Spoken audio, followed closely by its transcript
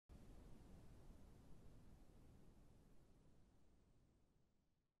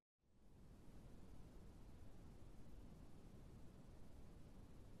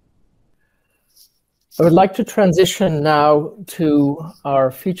I would like to transition now to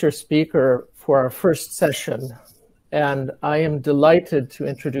our feature speaker for our first session. And I am delighted to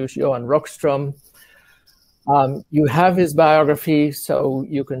introduce Johan Rockström. You have his biography, so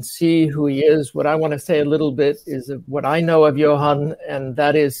you can see who he is. What I want to say a little bit is what I know of Johan, and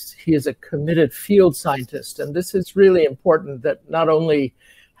that is he is a committed field scientist. And this is really important, that not only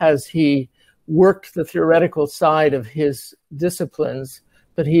has he worked the theoretical side of his disciplines,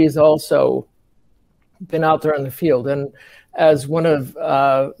 but he's also been out there in the field. And as one of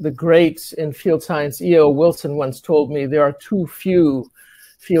the greats in field science, E.O. Wilson, once told me, there are too few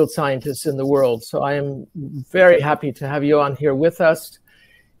field scientists in the world. So I am very happy to have Johan here with us.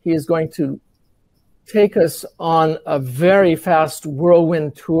 He is going to take us on a very fast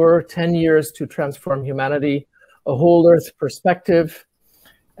whirlwind tour, 10 years to transform humanity, a whole Earth perspective.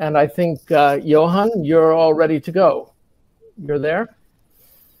 And I think, Johan, you're all ready to go. You're there?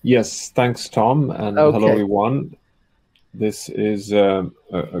 Yes, thanks, Tom, and hello, everyone. This is a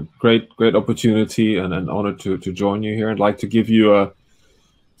great opportunity and an honor to join you here. I'd like to give you a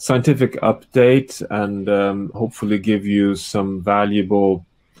scientific update and hopefully give you some valuable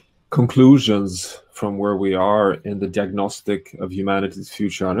conclusions from where we are in the diagnostic of humanity's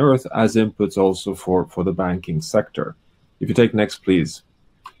future on Earth as inputs also for the banking sector. If you take next, please.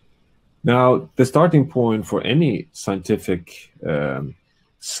 Now, the starting point for any scientific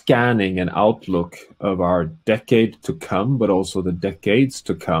scanning and outlook of our decade to come, but also the decades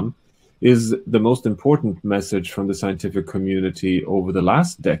to come, is the most important message from the scientific community over the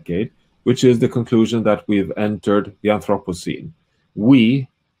last decade, which is the conclusion that we've entered the Anthropocene. We,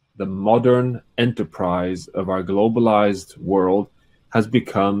 the modern enterprise of our globalized world, has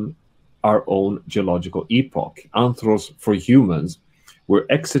become our own geological epoch. Anthros for humans. We're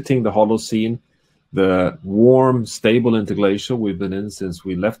exiting the Holocene, the warm, stable interglacial we've been in since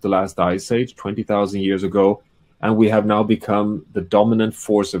we left the last ice age 20,000 years ago, and we have now become the dominant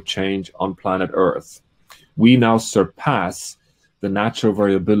force of change on planet Earth. We now surpass the natural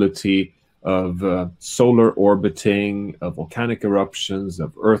variability of solar orbiting, of volcanic eruptions,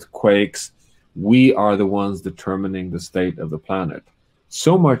 of earthquakes. We are the ones determining the state of the planet.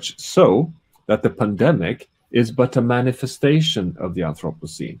 So much so that the pandemic is but a manifestation of the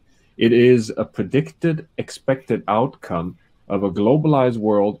Anthropocene. It is a predicted, expected outcome of a globalized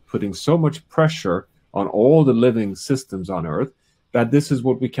world putting so much pressure on all the living systems on Earth that this is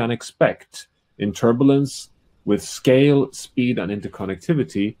what we can expect in turbulence with scale, speed, and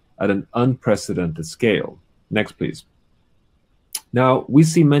interconnectivity at an unprecedented scale. Next, please. Now, we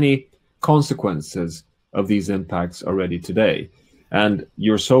see many consequences of these impacts already today, and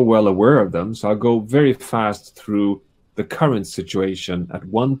you're so well aware of them, so I'll go very fast through the current situation at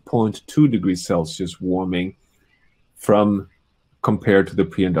 1.2 degrees Celsius warming from compared to the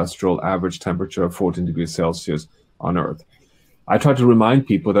pre-industrial average temperature of 14 degrees Celsius on Earth. I try to remind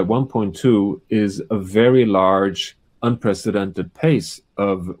people that 1.2 is a very large, unprecedented pace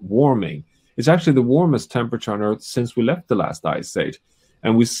of warming. It's actually the warmest temperature on Earth since we left the last ice age.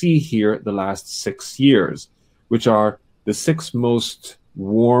 And we see here the last 6 years, which are the 6 most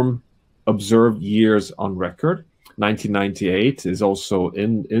warm observed years on record. 1998 is also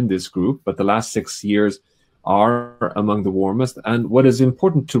in this group, but the last 6 years are among the warmest. And what is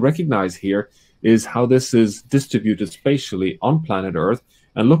important to recognize here is how this is distributed spatially on planet Earth.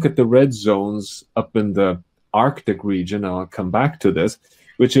 And look at the red zones up in the Arctic region, I'll come back to this,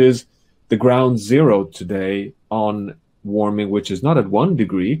 which is the ground zero today on warming, which is not at 1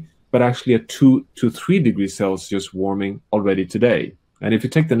 degree, but actually at 2 to 3 degrees Celsius warming already today. And if you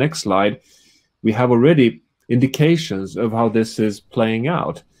take the next slide, we have already indications of how this is playing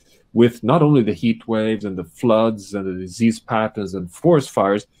out, with not only the heat waves and the floods and the disease patterns and forest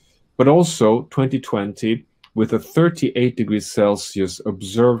fires, but also 2020 with a 38 degrees Celsius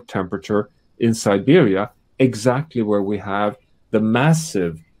observed temperature in Siberia, exactly where we have the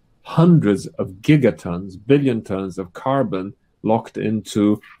massive hundreds of gigatons, billion tons of carbon locked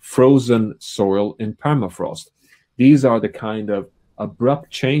into frozen soil in permafrost. These are the kind of abrupt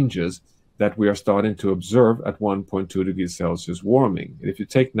changes that we are starting to observe at 1.2 degrees Celsius warming. If you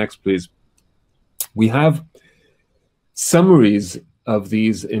take next, please. We have summaries of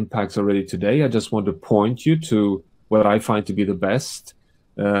these impacts already today. I just want to point you to what I find to be the best,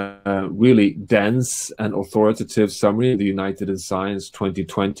 really dense and authoritative summary of the United in Science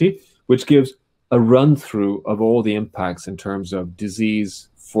 2020, which gives a run-through of all the impacts in terms of disease,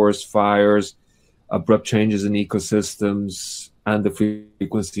 forest fires, abrupt changes in ecosystems, and the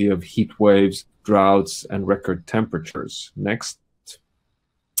frequency of heat waves, droughts, and record temperatures. Next.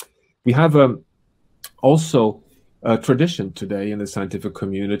 We have also a tradition today in the scientific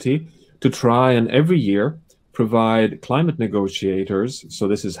community to try and every year provide climate negotiators. So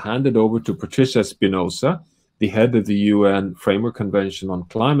this is handed over to Patricia Espinosa, the head of the UN Framework Convention on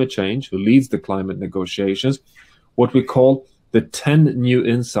Climate Change, who leads the climate negotiations, what we call the 10 new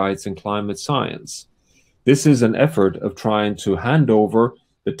insights in climate science. This is an effort of trying to hand over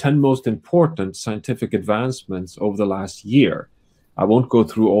the 10 most important scientific advancements over the last year. I won't go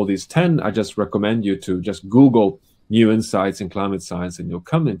through all these 10. I just recommend you to just Google new insights in climate science and you'll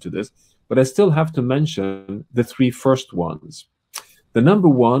come into this. But I still have to mention the three first ones. The number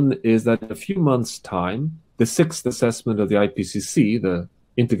one is that in a few months' time, the sixth assessment of the IPCC, the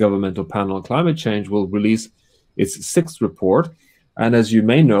Intergovernmental Panel on Climate Change, will release its sixth report. And as you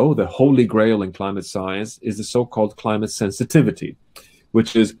may know, the holy grail in climate science is the so-called climate sensitivity,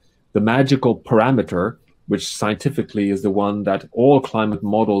 which is the magical parameter, which scientifically is the one that all climate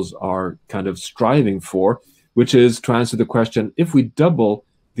models are kind of striving for, which is to answer the question, if we double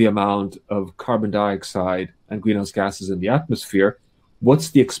the amount of carbon dioxide and greenhouse gases in the atmosphere,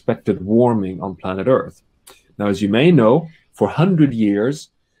 what's the expected warming on planet Earth? Now, as you may know, for 100 years,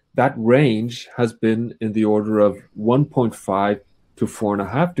 that range has been in the order of 1.5 to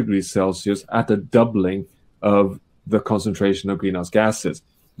 4.5 degrees Celsius at a doubling of the concentration of greenhouse gases,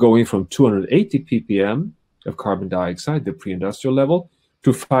 going from 280 ppm of carbon dioxide, the pre-industrial level,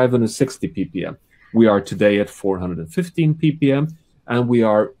 to 560 ppm. We are today at 415 ppm, and we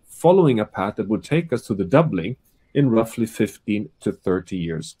are following a path that would take us to the doubling in roughly 15 to 30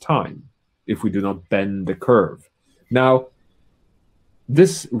 years' time, if we do not bend the curve. Now,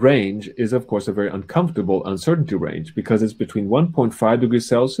 this range is, of course, a very uncomfortable uncertainty range because it's between 1.5 degrees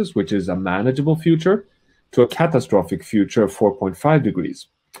Celsius, which is a manageable future, to a catastrophic future of 4.5 degrees.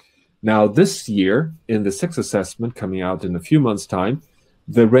 Now, this year, in the sixth assessment coming out in a few months' time,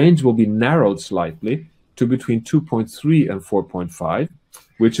 the range will be narrowed slightly to between 2.3 and 4.5,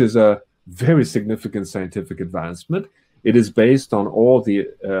 which is a very significant scientific advancement. It is based on all the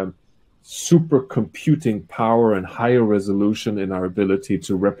supercomputing power and higher resolution in our ability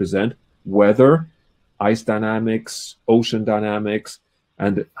to represent weather, ice dynamics, ocean dynamics,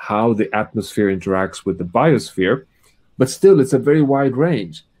 and how the atmosphere interacts with the biosphere. But still, it's a very wide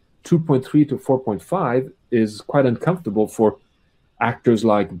range. 2.3 to 4.5 is quite uncomfortable for actors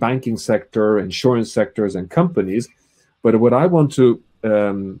like banking sector, insurance sectors, and companies. But what I want to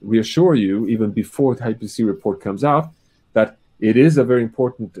reassure you, even before the IPCC report comes out, that it is a very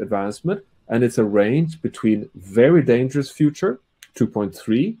important advancement, and it's a range between very dangerous future,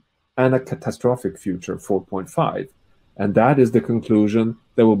 2.3, and a catastrophic future, 4.5. And that is the conclusion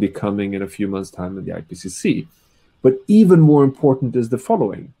that will be coming in a few months' time in the IPCC. But even more important is the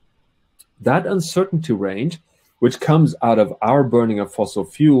following. That uncertainty range, which comes out of our burning of fossil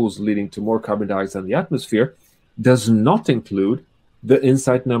fuels leading to more carbon dioxide in the atmosphere, does not include the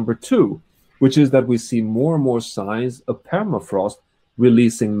insight number two, which is that we see more and more signs of permafrost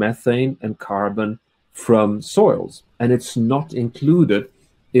releasing methane and carbon from soils. And it's not included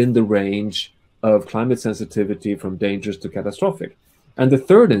in the range of climate sensitivity from dangerous to catastrophic. And the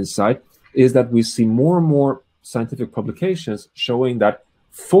third insight is that we see more and more scientific publications showing that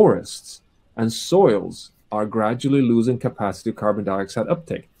forests and soils are gradually losing capacity of carbon dioxide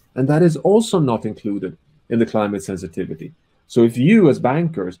uptake. And that is also not included in the climate sensitivity. So if you as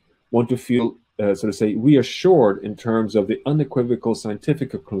bankers want to feel, reassured in terms of the unequivocal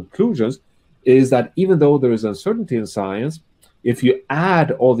scientific conclusions, is that even though there is uncertainty in science, if you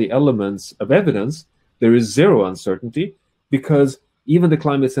add all the elements of evidence, there is zero uncertainty, because even the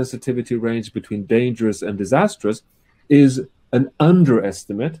climate sensitivity range between dangerous and disastrous is an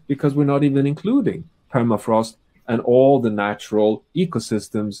underestimate, because we're not even including permafrost and all the natural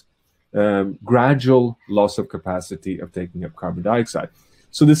ecosystems' gradual loss of capacity of taking up carbon dioxide.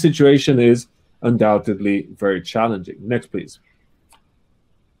 So the situation is undoubtedly very challenging. Next, please.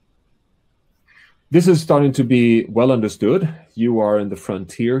 This is starting to be well understood. You are in the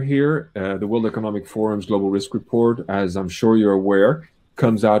frontier here. The World Economic Forum's Global Risk Report, as I'm sure you're aware,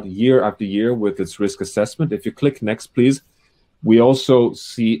 comes out year after year with its risk assessment. If you click next, please. We also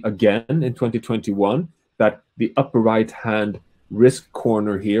see again in 2021 that the upper right-hand risk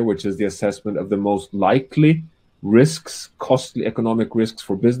corner here, which is the assessment of the most likely risks, costly economic risks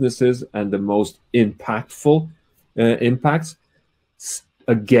for businesses, and the most impactful impacts,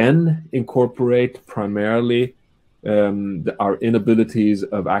 again incorporate primarily our inabilities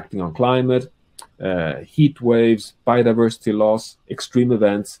of acting on climate, heat waves, biodiversity loss, extreme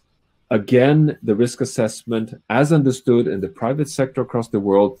events. Again, the risk assessment, as understood in the private sector across the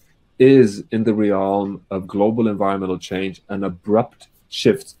world, is in the realm of global environmental change and abrupt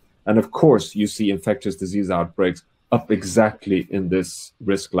shifts. And of course, you see infectious disease outbreaks up exactly in this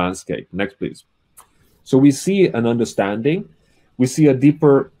risk landscape. Next, please. So we see an understanding, we see a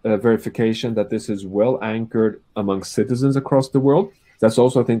deeper verification that this is well anchored among citizens across the world. That's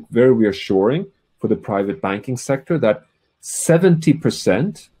also, I think, very reassuring for the private banking sector, that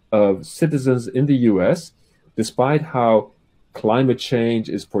 70% of citizens in the US, despite how climate change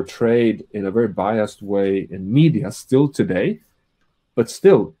is portrayed in a very biased way in media still today, but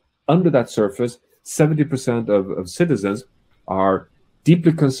still under that surface, 70% of citizens are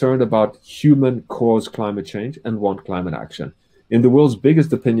deeply concerned about human-caused climate change and want climate action. In the world's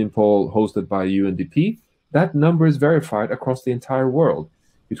biggest opinion poll hosted by UNDP, that number is verified across the entire world.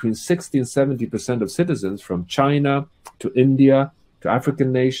 Between 60 and 70% of citizens from China to India to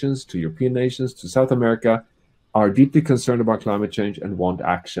African nations to European nations to South America are deeply concerned about climate change and want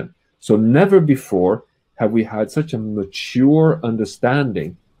action. So never before have we had such a mature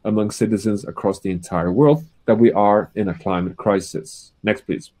understanding among citizens across the entire world that we are in a climate crisis. Next,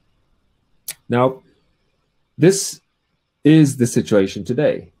 please. Now, this is the situation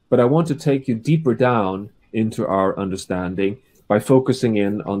today, but I want to take you deeper down into our understanding by focusing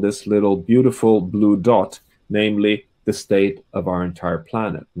in on this little beautiful blue dot, namely the state of our entire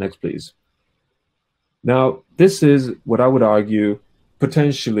planet. Next, please. Now, this is what I would argue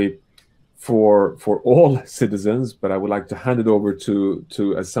potentially for all citizens, but I would like to hand it over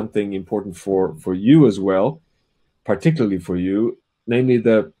to as something important for you as well, particularly for you, namely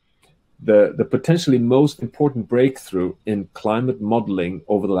the potentially most important breakthrough in climate modeling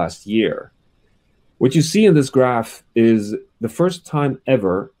over the last year. What you see in this graph is the first time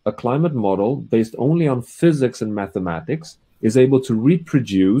ever a climate model based only on physics and mathematics is able to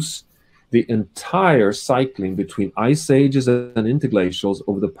reproduce the entire cycling between ice ages and interglacials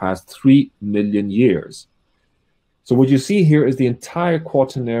over the past 3 million years. So what you see here is the entire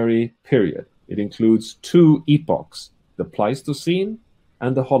Quaternary period. It includes 2 epochs, the Pleistocene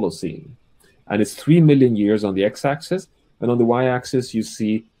and the Holocene. And it's 3 million years on the x-axis, and on the y-axis you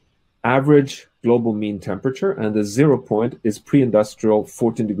see average global mean temperature, and the 0 point is pre-industrial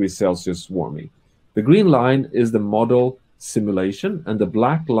 14 degrees Celsius warming. The green line is the model simulation, and the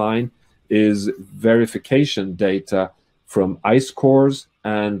black line is verification data from ice cores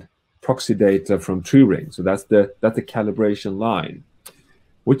and proxy data from tree rings. So that's the calibration line.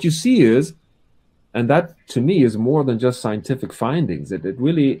 What you see is, and that to me is more than just scientific findings, it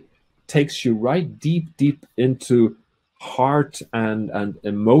really takes you right deep into heart and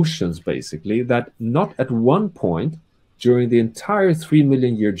emotions, basically, that not at one point during the entire 3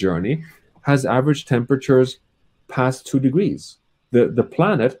 million year journey has average temperatures past 2 degrees. The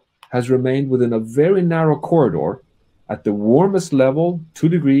planet has remained within a very narrow corridor at the warmest level, 2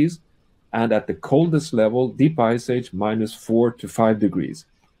 degrees, and at the coldest level, deep ice age, -4 to 5 degrees.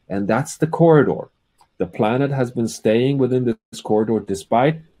 And that's the corridor. The planet has been staying within this corridor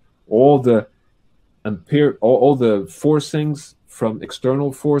despite all the forcings from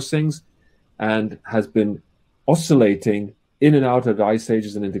external forcings, and has been oscillating in and out of ice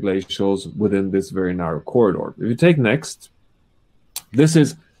ages and interglacials within this very narrow corridor. If you take next, this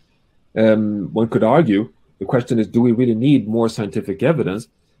is, one could argue, the question is, do we really need more scientific evidence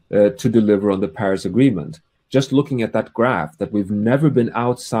to deliver on the Paris Agreement? Just looking at that graph, that we've never been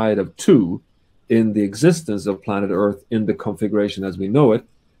outside of 2 in the existence of planet Earth in the configuration as we know it,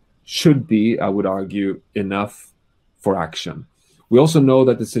 should be, I would argue, enough for action. We also know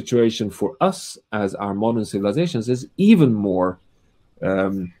that the situation for us as our modern civilizations is even more,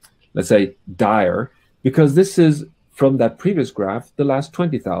 let's say, dire, because this is, from that previous graph, the last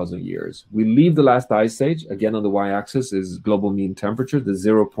 20,000 years. We leave the last ice age. Again, on the y-axis is global mean temperature, the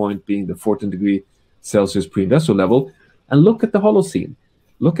 0 point being the 14 degree Celsius pre-industrial level. And look at the Holocene.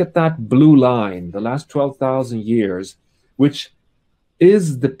 Look at that blue line, the last 12,000 years, which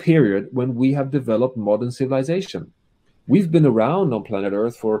is the period when we have developed modern civilization. We've been around on planet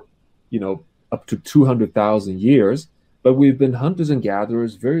Earth for, up to 200,000 years, but we've been hunters and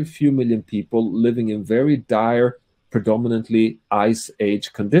gatherers, very few million people living in very dire, predominantly ice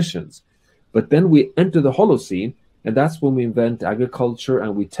age conditions. But then we enter the Holocene, and that's when we invent agriculture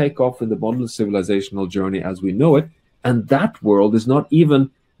and we take off in the modern civilizational journey as we know it. And that world is not even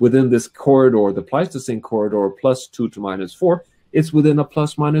within this corridor, the Pleistocene corridor, +2 to -4. It's within a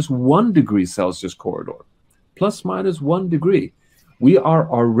 ±1 degree Celsius corridor. ±1 degree. We are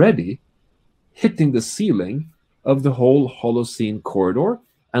already hitting the ceiling of the whole Holocene corridor.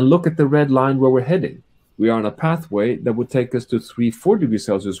 And look at the red line where we're heading. We are on a pathway that would take us to 3-4 degrees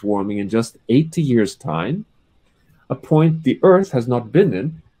Celsius warming in just 80 years' time, a point the Earth has not been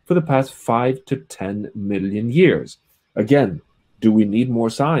in for the past 5 to 10 million years. Again, do we need more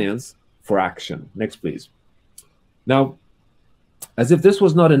science for action? Next, please. Now, as if this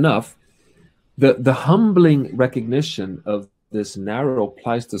was not enough, the humbling recognition of this narrow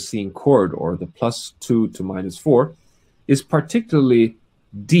Pleistocene corridor, the +2 to -4, is particularly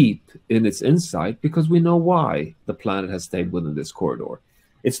deep in its insight because we know why the planet has stayed within this corridor.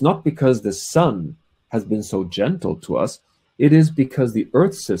 It's not because the sun has been so gentle to us. It is because the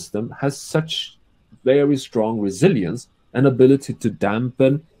Earth system has such very strong resilience and ability to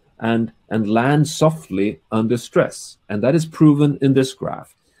dampen and land softly under stress. And that is proven in this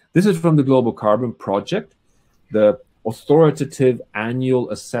graph. This is from the Global Carbon Project, the authoritative annual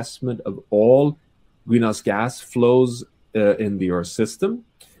assessment of all greenhouse gas flows in the Earth system.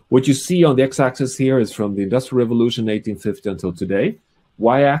 What you see on the x-axis here is from the Industrial Revolution 1850 until today.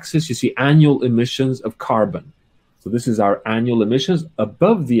 Y-axis, you see annual emissions of carbon. So this is our annual emissions.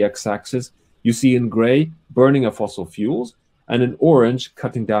 Above the x-axis, you see in gray burning of fossil fuels, and in orange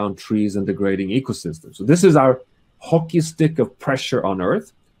cutting down trees and degrading ecosystems. So this is our hockey stick of pressure on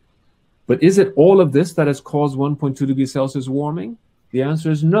Earth. But is it all of this that has caused 1.2 degrees Celsius warming? The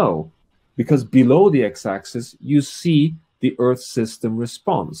answer is no, because below the x-axis, you see the Earth system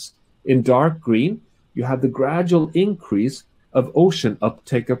response. In dark green, you have the gradual increase of ocean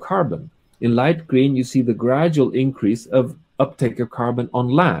uptake of carbon. In light green, you see the gradual increase of uptake of carbon on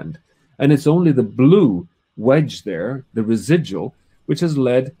land. And it's only the blue wedge there, the residual, which has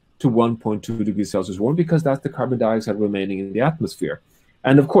led to 1.2 degrees Celsius warming, because that's the carbon dioxide remaining in the atmosphere.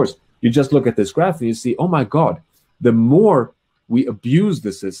 And of course, you just look at this graph and you see, oh my God, the more we abuse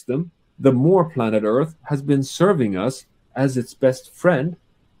the system, the more planet Earth has been serving us as its best friend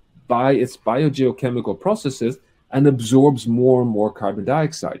by its biogeochemical processes and absorbs more and more carbon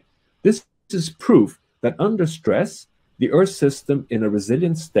dioxide. This is proof that under stress, the Earth system in a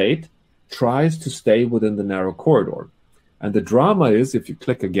resilient state tries to stay within the narrow corridor. And the drama is, if you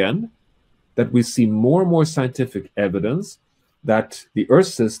click again, that we see more and more scientific evidence that the Earth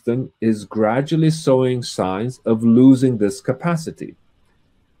system is gradually showing signs of losing this capacity.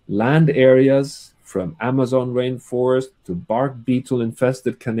 Land areas from Amazon rainforest to bark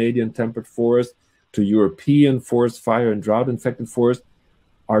beetle-infested Canadian temperate forest to European forest fire and drought-infected forest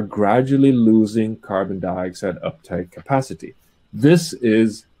are gradually losing carbon dioxide uptake capacity. This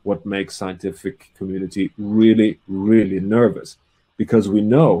is what makes scientific community really, really nervous, because we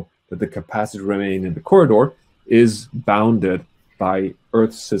know that the capacity to remain in the corridor is bounded by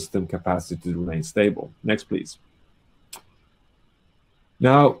Earth system capacity to remain stable. Next, please.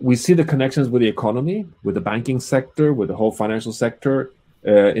 Now, we see the connections with the economy, with the banking sector, with the whole financial sector,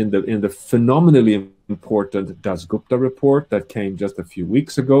 in the phenomenally important Dasgupta report that came just a few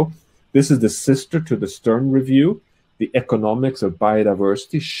weeks ago. This is the sister to the Stern Review, the economics of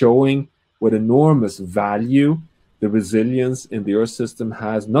biodiversity, showing what enormous value the resilience in the Earth system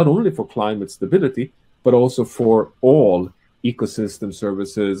has, not only for climate stability, but also for all ecosystem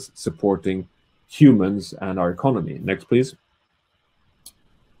services supporting humans and our economy. Next, please.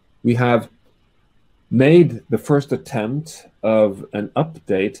 We have made the first attempt of an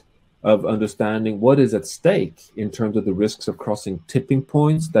update of understanding what is at stake in terms of the risks of crossing tipping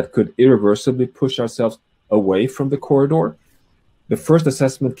points that could irreversibly push ourselves away from the corridor. The first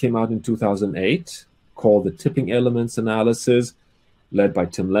assessment came out in 2008, called the Tipping Elements Analysis, led by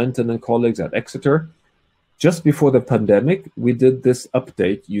Tim Lenton and colleagues at Exeter. Just before the pandemic, we did this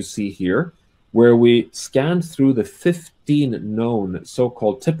update you see here, where we scanned through the 15 known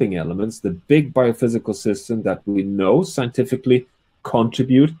so-called tipping elements, the big biophysical system that we know scientifically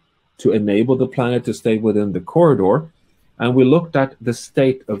contribute to enable the planet to stay within the corridor. And we looked at the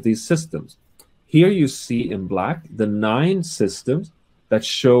state of these systems. Here you see in black the 9 systems that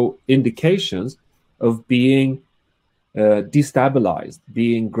show indications of being destabilized,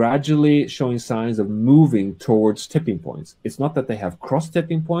 being gradually showing signs of moving towards tipping points. It's not that they have crossed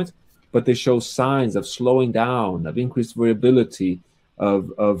tipping points, but they show signs of slowing down, of increased variability,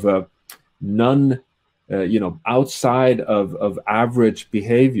 of none, outside of average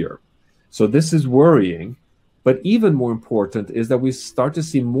behavior. So this is worrying. But even more important is that we start to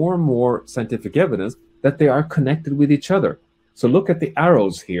see more and more scientific evidence that they are connected with each other. So look at the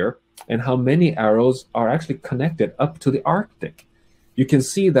arrows here and how many arrows are actually connected up to the Arctic. You can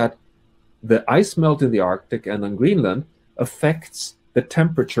see that the ice melt in the Arctic and on Greenland affects the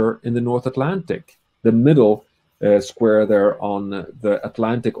temperature in the North Atlantic, the middle square there on the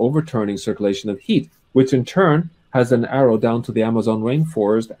Atlantic overturning circulation of heat, which in turn has an arrow down to the Amazon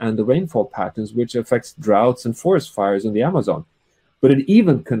rainforest and the rainfall patterns, which affects droughts and forest fires in the Amazon. But it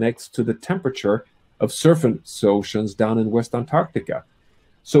even connects to the temperature of surface oceans down in West Antarctica.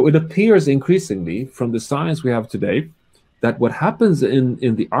 So it appears increasingly from the science we have today that what happens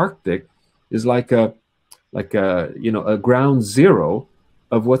in the Arctic is like a like a, a ground zero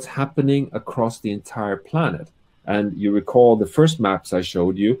of what's happening across the entire planet. And you recall the first maps I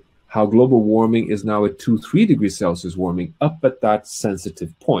showed you, how global warming is now at 2-3 degrees Celsius warming up at that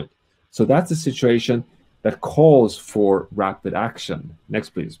sensitive point. So that's a situation that calls for rapid action.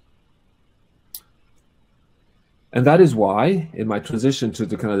 Next, please. And that is why, in my transition to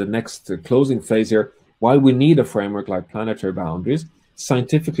the kind of the next closing phase here, why we need a framework like Planetary Boundaries,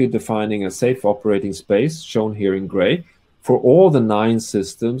 scientifically defining a safe operating space, shown here in gray, for all the 9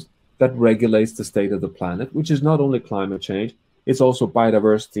 systems that regulates the state of the planet, which is not only climate change, it's also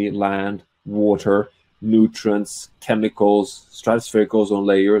biodiversity, land, water, nutrients, chemicals, stratospheric ozone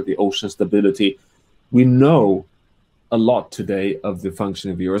layer, the ocean stability. We know a lot today of the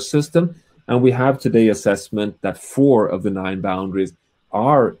functioning of the Earth system, and we have today assessment that 4 of the 9 boundaries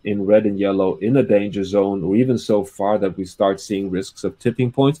are in red and yellow in a danger zone, or even so far that we start seeing risks of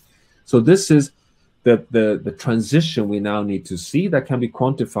tipping points. So this is the transition we now need to see that can be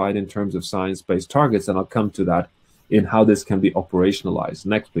quantified in terms of science-based targets, and I'll come to that in how this can be operationalized.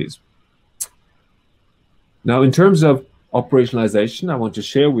 Next, please. Now, in terms of operationalization, I want to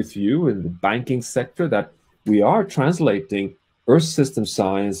share with you in the banking sector that we are translating Earth system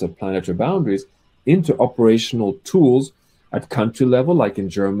science of planetary boundaries into operational tools at country level, like in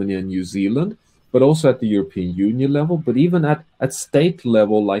Germany and New Zealand, but also at the European Union level, but even at state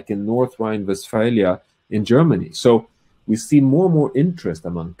level, like in North Rhine-Westphalia in Germany. So we see more and more interest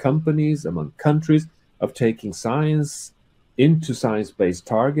among companies, among countries, of taking science into science-based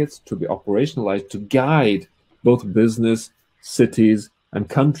targets to be operationalized to guide both business, cities, and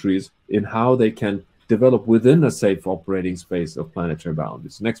countries in how they can develop within a safe operating space of planetary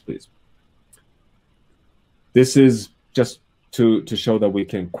boundaries. Next, please. This is just to show that we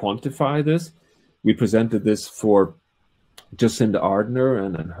can quantify this. We presented this for Jacinda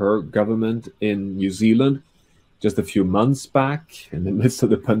Ardern and her government in New Zealand just a few months back in the midst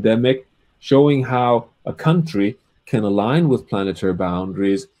of the pandemic, showing how a country can align with planetary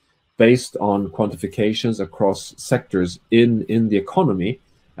boundaries based on quantifications across sectors in the economy,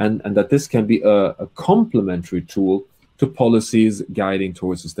 and that this can be a complementary tool to policies guiding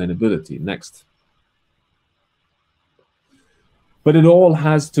towards sustainability. Next. But it all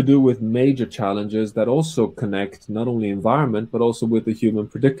has to do with major challenges that also connect not only environment, but also with the human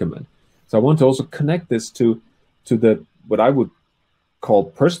predicament. So I want to also connect this to the what I would call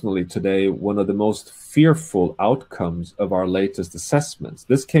personally today one of the most fearful outcomes of our latest assessments.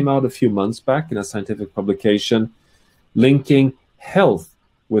 This came out a few months back in a scientific publication linking health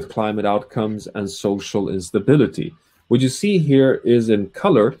with climate outcomes and social instability. What you see here is in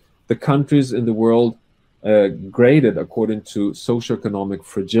color the countries in the world graded according to socioeconomic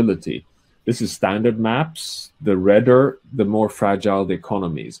fragility. This is standard maps. The redder, the more fragile the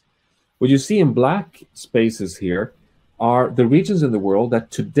economies. What you see in black spaces here are the regions in the world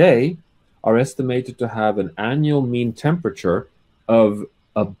that today are estimated to have an annual mean temperature of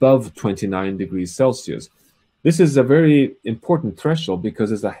above 29 degrees Celsius. This is a very important threshold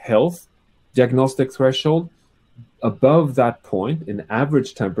because it's a health diagnostic threshold. Above that point, in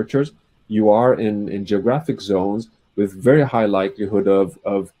average temperatures, you are in geographic zones with very high likelihood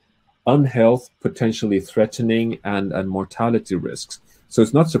of unhealth, potentially threatening, and mortality risks. So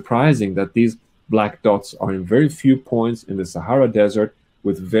it's not surprising that these black dots are in very few points in the Sahara Desert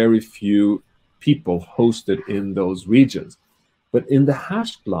with very few people hosted in those regions. But in the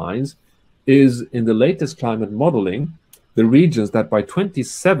hashed lines is, in the latest climate modeling, the regions that by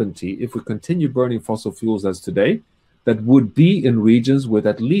 2070, if we continue burning fossil fuels as today, that would be in regions with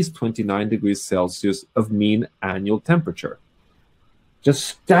at least 29 degrees Celsius of mean annual temperature. Just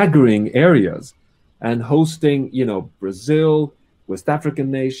staggering areas, and hosting, Brazil, West African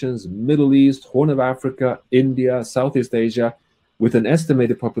nations, Middle East, Horn of Africa, India, Southeast Asia, with an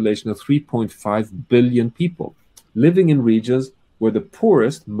estimated population of 3.5 billion people, living in regions where the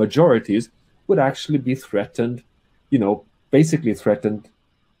poorest majorities would actually be threatened, basically threatened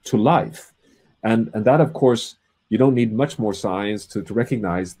to life. And that, of course, you don't need much more science to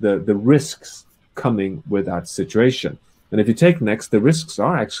recognize the risks coming with that situation. And if you take next, the risks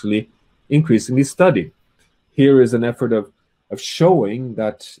are actually increasingly studied. Here is an effort of showing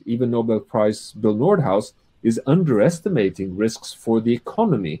that even Nobel Prize Bill Nordhaus is underestimating risks for the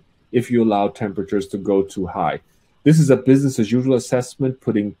economy if you allow temperatures to go too high. This is a business as usual assessment,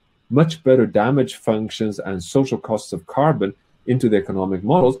 putting much better damage functions and social costs of carbon into the economic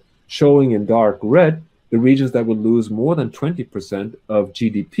models, showing in dark red the regions that will lose more than 20% of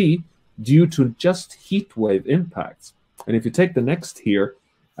GDP due to just heat wave impacts. And if you take the next here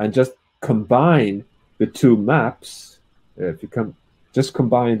and just combine the two maps, if you come just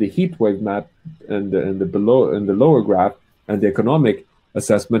combine the heat wave map and the lower graph and the economic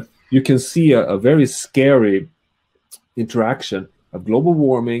assessment, you can see a very scary interaction of global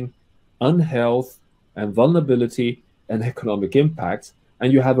warming, unhealth, and vulnerability and economic impacts.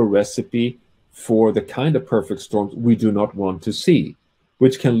 And you have a recipe for the kind of perfect storms we do not want to see,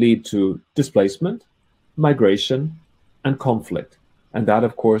 which can lead to displacement, migration, and conflict. And that,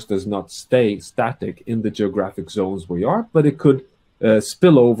 of course, does not stay static in the geographic zones we are, but it could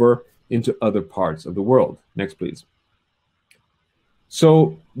spill over into other parts of the world. Next, please.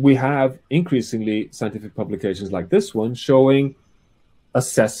 So we have increasingly scientific publications like this one showing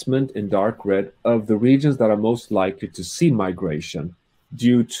assessment in dark red of the regions that are most likely to see migration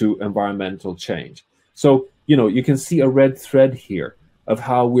due to environmental change. So, you can see a red thread here of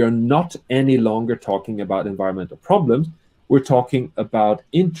how we are not any longer talking about environmental problems. We're talking about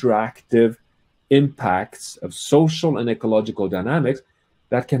interactive impacts of social and ecological dynamics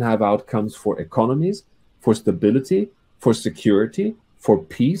that can have outcomes for economies, for stability, for security, for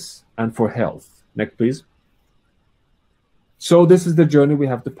peace, and for health. Next, please. So this is the journey we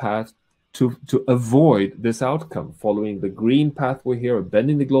have to pass to avoid this outcome, following the green pathway here of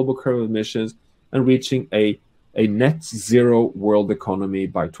bending the global curve of emissions and reaching a net zero world economy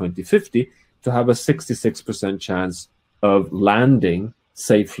by 2050 to have a 66% chance of landing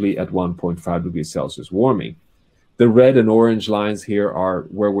safely at 1.5 degrees Celsius warming. The red and orange lines here are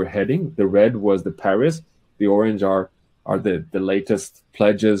where we're heading. The red was the Paris. The orange are the latest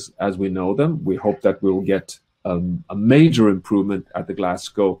pledges as we know them. We hope that we will get a major improvement at the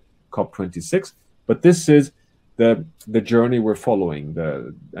Glasgow COP26. But this is the journey we're following.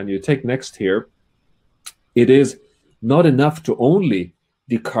 And you take next here, it is not enough to only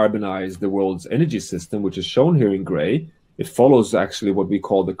decarbonize the world's energy system, which is shown here in gray. It follows actually what we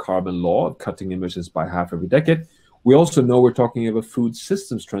call the carbon law of cutting emissions by half every decade. We also know we're talking of a food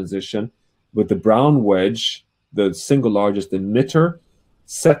systems transition with the brown wedge, the single largest emitter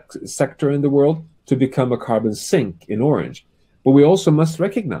sector in the world, to become a carbon sink in orange. But we also must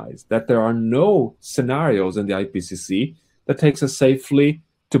recognize that there are no scenarios in the IPCC that takes us safely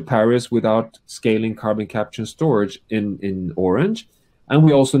to Paris without scaling carbon capture and storage in orange. And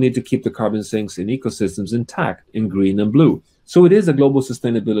we also need to keep the carbon sinks in ecosystems intact in green and blue. So it is a global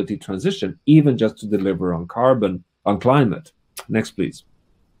sustainability transition, even just to deliver on climate. Next, please.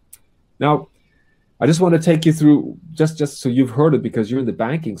 Now, I just want to take you through, just so you've heard it because you're in the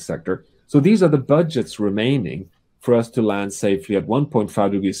banking sector. So these are the budgets remaining for us to land safely at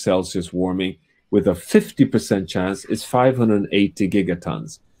 1.5 degrees Celsius warming with a 50% chance is 580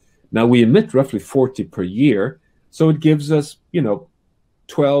 gigatons. Now we emit roughly 40 per year. So it gives us,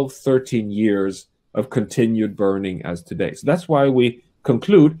 12, 13 years of continued burning as today. So that's why we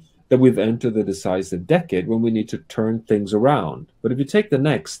conclude that we've entered the decisive decade when we need to turn things around. But if you take the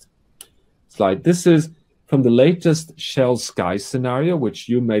next slide, this is from the latest Shell Sky scenario, which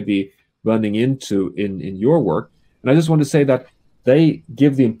you may be running into in your work. And I just want to say that they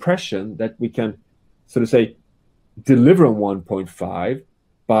give the impression that we can sort of say deliver on 1.5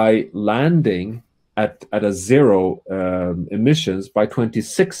 by landing at a zero emissions by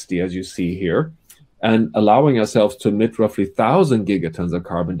 2060, as you see here, and allowing ourselves to emit roughly 1,000 gigatons of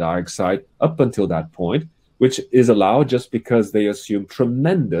carbon dioxide up until that point, which is allowed just because they assume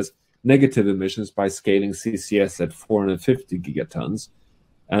tremendous negative emissions by scaling CCS at 450 gigatons.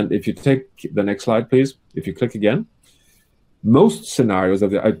 And if you take the next slide, please, if you click again, most scenarios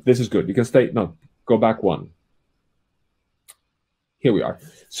of this is good. You can stay, no, go back one. Here we are.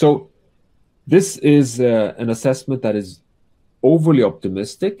 So this is an assessment that is overly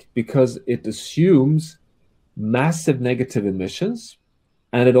optimistic because it assumes massive negative emissions,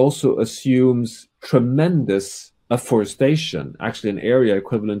 and it also assumes tremendous afforestation, actually an area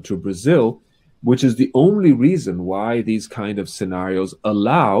equivalent to Brazil, which is the only reason why these kind of scenarios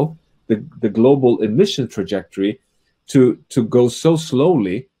allow the global emission trajectory to go so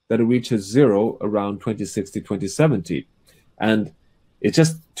slowly that it reaches zero around 2060, 2070. And it's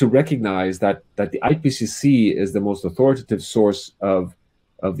just to recognize that the IPCC is the most authoritative source of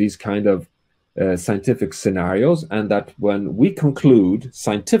these kind of scientific scenarios, and that when we conclude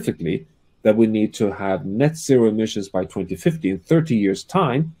scientifically that we need to have net zero emissions by 2050 in 30 years'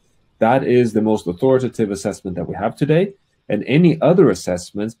 time, that is the most authoritative assessment that we have today. And any other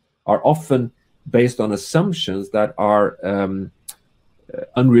assessments are often based on assumptions that are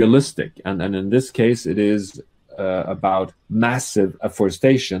unrealistic. And in this case, it is about massive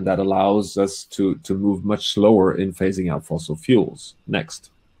afforestation that allows us to move much slower in phasing out fossil fuels.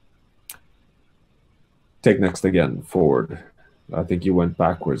 Next. Take next again, forward. I think you went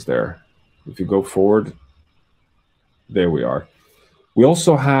backwards there. If you go forward, there we are. We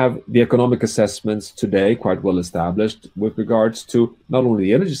also have the economic assessments today quite well established with regards to not only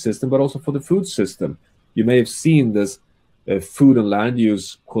the energy system, but also for the food system. You may have seen this Food and Land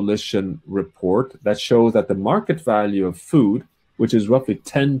Use Coalition report that shows that the market value of food, which is roughly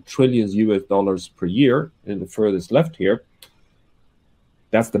 10 trillion US dollars per year in the furthest left here,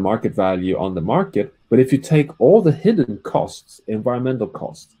 that's the market value on the market. But if you take all the hidden costs, environmental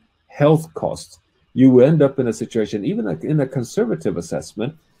costs, health costs, you end up in a situation, even in a conservative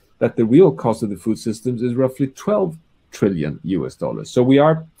assessment, that the real cost of the food systems is roughly 12 trillion US dollars. So we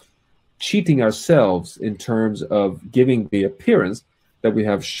are cheating ourselves in terms of giving the appearance that we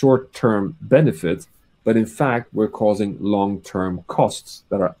have short-term benefits, but in fact, we're causing long-term costs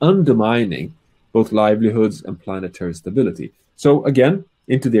that are undermining both livelihoods and planetary stability. So again,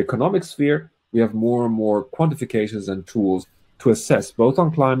 into the economic sphere, we have more and more quantifications and tools to assess both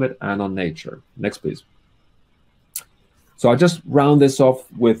on climate and on nature. Next, please. So I'll just round this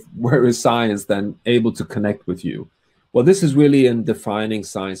off with where is science then able to connect with you? Well, this is really in defining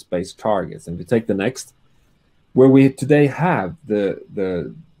science-based targets. And if you take the next, where we today have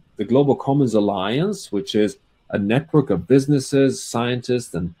the Global Commons Alliance, which is a network of businesses,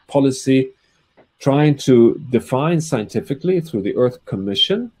 scientists, and policy trying to define scientifically through the Earth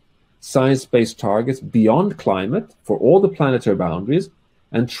Commission science-based targets beyond climate for all the planetary boundaries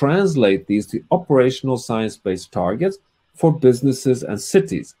and translate these to operational science-based targets for businesses and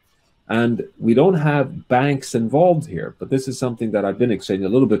cities. And we don't have banks involved here, but this is something that I've been exchanging a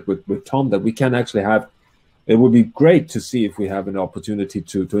little bit with Tom, that we can actually have. It would be great to see if we have an opportunity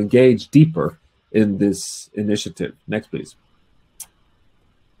to engage deeper in this initiative. Next, please.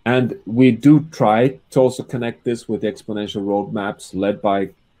 And we do try to also connect this with the exponential roadmaps led by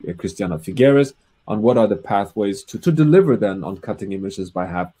Christiana Figueres on what are the pathways to deliver then on cutting emissions by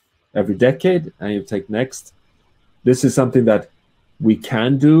half every decade. And you take next. This is something that we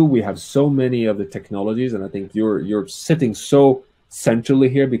can do. We have so many of the technologies, and I think you're sitting so centrally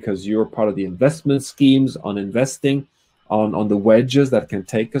here because you're part of the investment schemes on investing on the wedges that can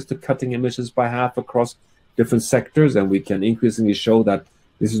take us to cutting emissions by half across different sectors, and we can increasingly show that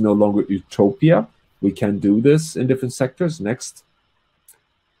this is no longer utopia. We can do this in different sectors. Next.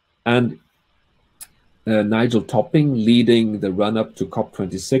 And Nigel Topping, leading the run-up to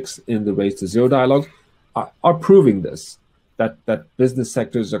COP26 in the Race to Zero dialogue, are proving this, that business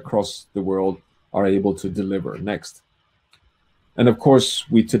sectors across the world are able to deliver. Next. And of course,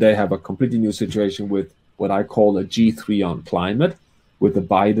 we today have a completely new situation with what I call a G3 on climate, with the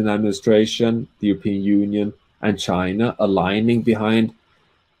Biden administration, the European Union, and China aligning behind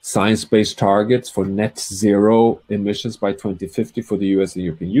science-based targets for net zero emissions by 2050 for the US and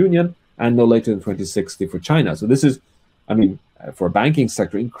European Union, and no later than 2060 for China. So this is, I mean, for a banking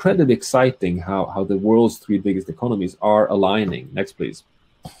sector, incredibly exciting how the world's three biggest economies are aligning. Next, please.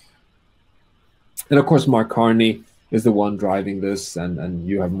 And of course, Mark Carney is the one driving this, and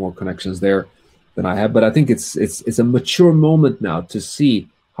you have more connections there than I have. But I think it's a mature moment now to see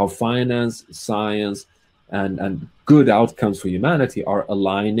how finance, science, and good outcomes for humanity are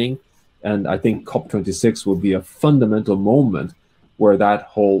aligning. And I think COP26 will be a fundamental moment where that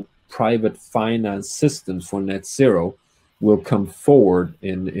whole private finance systems for net zero will come forward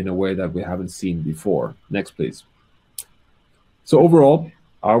in a way that we haven't seen before. Next, please. So overall,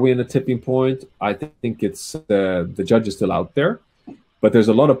 are we in a tipping point? I think it's the judge is still out there, but there's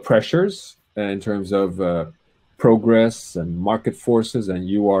a lot of pressures in terms of progress and market forces, and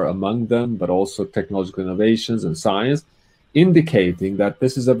you are among them, but also technological innovations and science, indicating that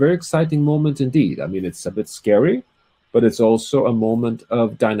this is a very exciting moment indeed. I mean, it's a bit scary, but it's also a moment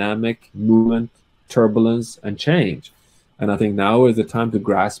of dynamic movement, turbulence, and change. And I think now is the time to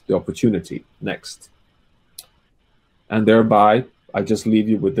grasp the opportunity. Next. And thereby, I just leave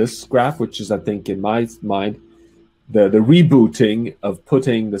you with this graph, which is, I think, in my mind, the rebooting of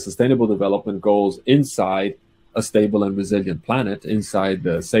putting the Sustainable Development Goals inside a stable and resilient planet, inside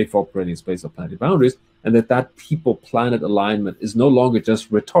the safe operating space of planetary boundaries, and that people-planet alignment is no longer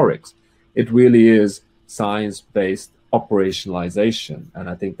just rhetorics. It really is science-based operationalization. And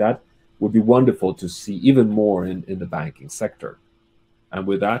I think that would be wonderful to see even more in the banking sector. And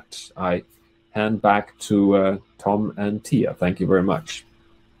with that, I hand back to Tom and Tia. Thank you very much.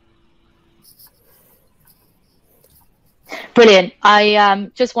 Brilliant. I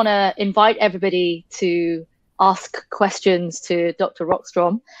just want to invite everybody to ask questions to Dr.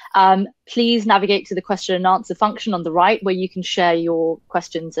 Rockström. Please navigate to the question and answer function on the right, where you can share your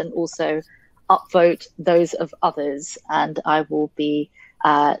questions and also upvote those of others. And I will be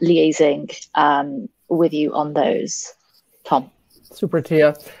liaising with you on those. Tom. Super,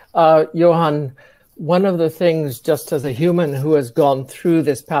 Tia. Johan, one of the things, just as a human who has gone through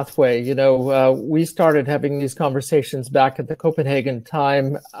this pathway, we started having these conversations back at the Copenhagen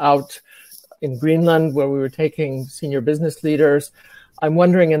time out in Greenland, where we were taking senior business leaders. I'm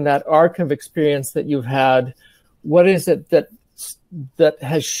wondering, in that arc of experience that you've had, what is it that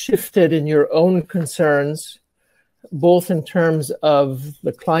has shifted in your own concerns, both in terms of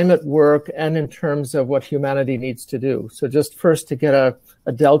the climate work and in terms of what humanity needs to do? So just first to get a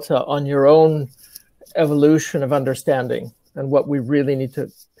delta on your own evolution of understanding and what we really need to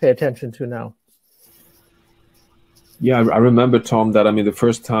pay attention to now. Yeah, I remember, Tom, that the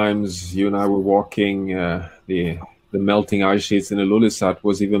first times you and I were walking the melting ice sheets in Ilulissat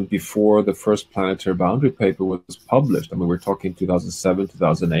was even before the first Planetary Boundary paper was published. We're talking 2007,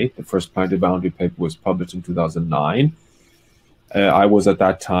 2008. The first Planetary Boundary paper was published in 2009. I was at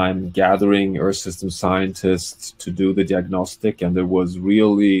that time gathering Earth system scientists to do the diagnostic, and there was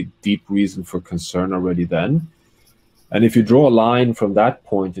really deep reason for concern already then. And if you draw a line from that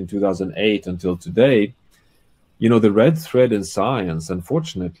point in 2008 until today, the red thread in science,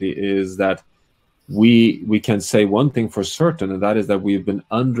 unfortunately, is that we can say one thing for certain, and that is that we've been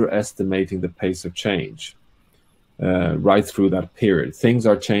underestimating the pace of change right through that period. Things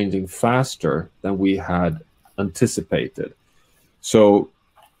are changing faster than we had anticipated. So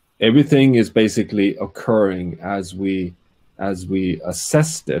everything is basically occurring as we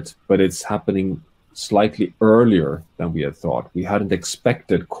assessed it, but it's happening slightly earlier than we had thought. We hadn't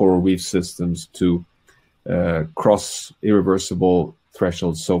expected coral reef systems to cross irreversible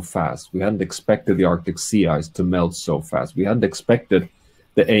thresholds so fast. We hadn't expected the Arctic sea ice to melt so fast. We hadn't expected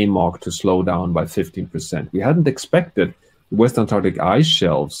the AMOC to slow down by 15%. We hadn't expected the West Antarctic ice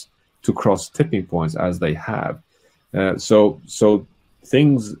shelves to cross tipping points as they have. So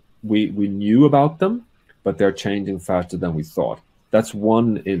things, we knew about them, but they're changing faster than we thought. That's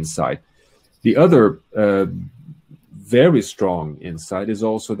one insight. The other very strong insight is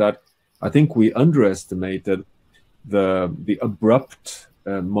also that I think we underestimated the abrupt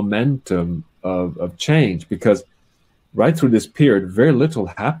momentum of change, because right through this period, very little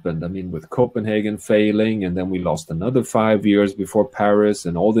happened. With Copenhagen failing, and then we lost another 5 years before Paris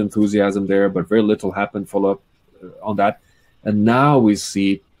and all the enthusiasm there, but very little happened follow up on that. And now we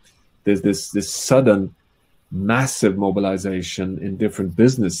see this sudden massive mobilization in different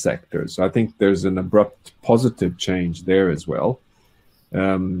business sectors. So I think there's an abrupt positive change there as well.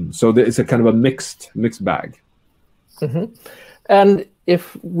 So it's a kind of a mixed bag. Mm-hmm. And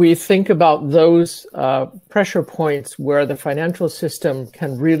if we think about those pressure points where the financial system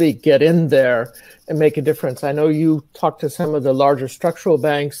can really get in there and make a difference, I know you talked to some of the larger structural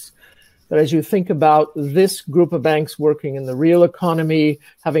banks, but as you think about this group of banks working in the real economy,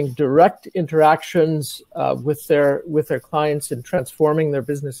 having direct interactions with their clients and transforming their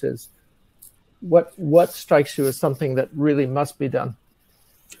businesses, what strikes you as something that really must be done?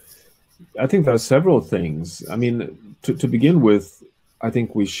 I think there are several things. To begin with, I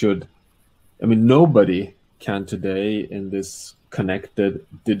think we should, nobody can today in this connected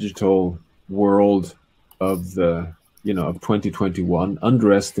digital world of of 2021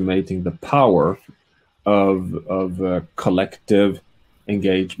 underestimating the power of collective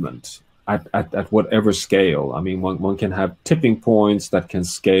engagement at whatever scale. One can have tipping points that can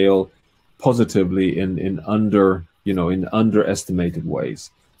scale positively in underestimated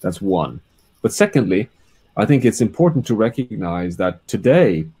ways. That's one. But secondly, I think it's important to recognize that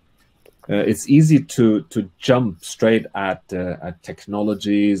today it's easy to jump straight at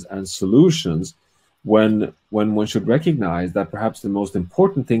technologies and solutions when one should recognize that perhaps the most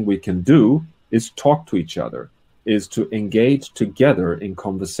important thing we can do is talk to each other, is to engage together in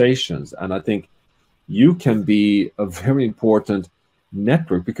conversations. And I think you can be a very important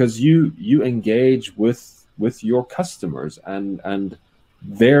network because you engage with your customers and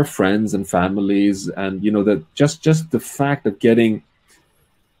their friends and families, and that just the fact of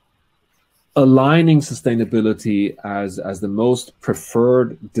aligning sustainability as the most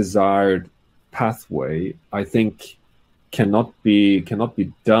preferred desired pathway, I think cannot be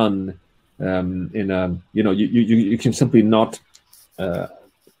done in a you can simply not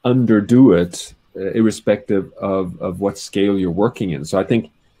underdo it irrespective of what scale you're working in. So I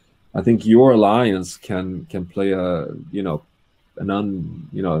think your alliance can play a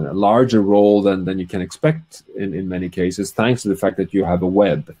larger role than you can expect in many cases, thanks to the fact that you have a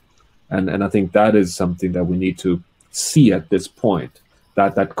web. And I think that is something that we need to see at this point,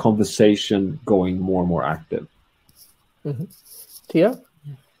 that conversation going more and more active. Mm-hmm. Tia?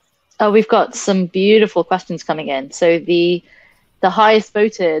 We've got some beautiful questions coming in. So the the highest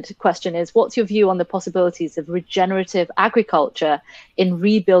voted question is, what's your view on the possibilities of regenerative agriculture in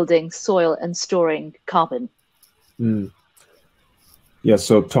rebuilding soil and storing carbon? Yeah,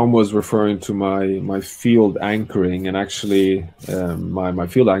 so Tom was referring to my field anchoring, and actually my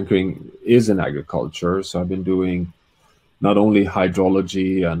field anchoring is in agriculture. So I've been doing not only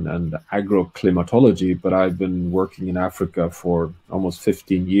hydrology and agroclimatology, but I've been working in Africa for almost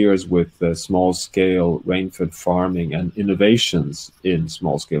 15 years with small-scale rainfed farming and innovations in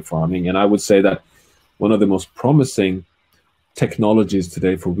small-scale farming. And I would say that one of the most promising technologies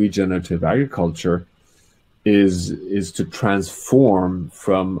today for regenerative agriculture is to transform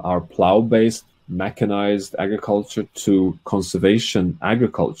from our plow-based mechanized agriculture to conservation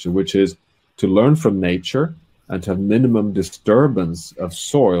agriculture, which is to learn from nature and to have minimum disturbance of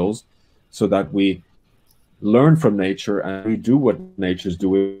soils, so that we learn from nature and we do what nature is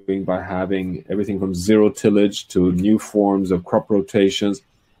doing by having everything from zero tillage to new forms of crop rotations,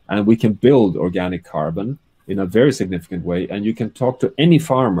 and we can build organic carbon in a very significant way. And you can talk to any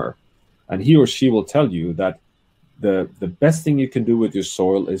farmer, and he or she will tell you that the best thing you can do with your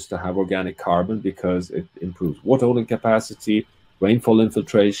soil is to have organic carbon, because it improves water holding capacity, rainfall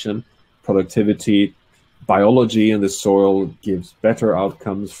infiltration, productivity, biology in the soil, gives better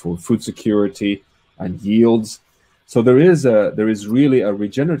outcomes for food security and yields. So there is really a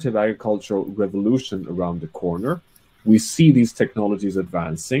regenerative agricultural revolution around the corner. We see these technologies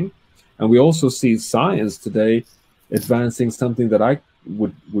advancing, and we also see science today advancing something that I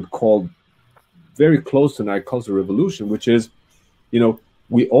would call very close to an agricultural revolution, which is,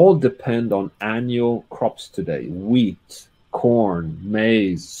 we all depend on annual crops today: wheat, corn,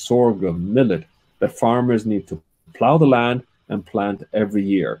 maize, sorghum, millet, that farmers need to plow the land and plant every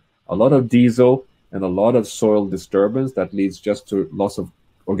year. A lot of diesel and a lot of soil disturbance that leads just to loss of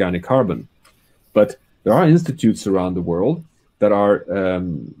organic carbon. But there are institutes around the world that are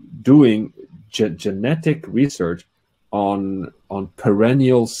doing genetic research on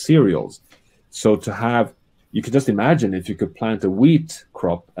perennial cereals. So you could just imagine if you could plant a wheat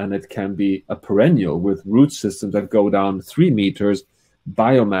crop and it can be a perennial with root systems that go down 3 meters,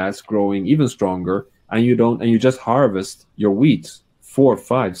 biomass growing even stronger, and you just harvest your wheat 4,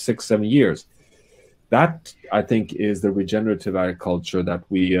 5, 6, 7 years. That, I think, is the regenerative agriculture that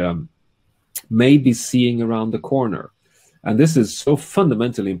we may be seeing around the corner. And this is so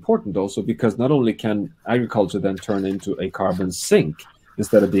fundamentally important also, because not only can agriculture then turn into a carbon sink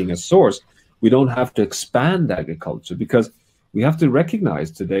instead of being a source, we don't have to expand agriculture, because we have to recognize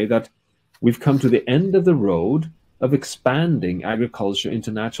today that we've come to the end of the road of expanding agriculture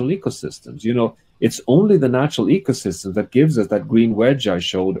into natural ecosystems. It's only the natural ecosystem that gives us that green wedge I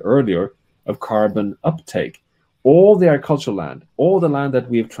showed earlier of carbon uptake. All the agricultural land, all the land that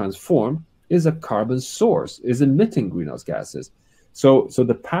we have transformed, is a carbon source, is emitting greenhouse gases. So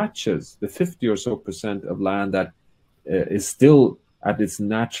the patches, the 50 or so % of land that is still at its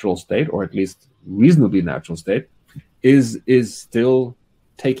natural state, or at least reasonably natural state, is still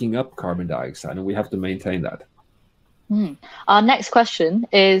taking up carbon dioxide, and we have to maintain that. Our next question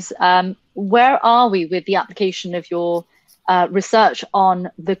is, where are we with the application of your research on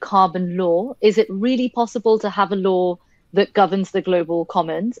the carbon law? Is it really possible to have a law that governs the global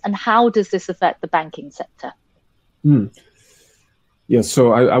commons, and how does this affect the banking sector? Yeah,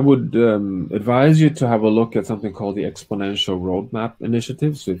 so I would advise you to have a look at something called the Exponential Roadmap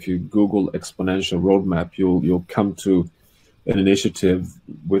Initiative. So if you Google Exponential Roadmap, you'll come to an initiative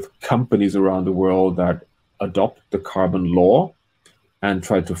with companies around the world that adopt the carbon law and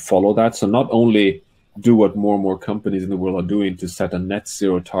try to follow that. So not only do what more and more companies in the world are doing to set a net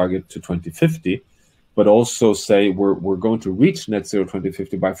zero target to 2050, but also say we're going to reach net zero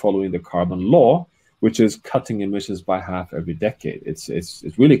 2050 by following the carbon law, which is cutting emissions by half every decade. It's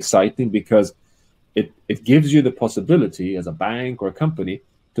really exciting, because it gives you the possibility as a bank or a company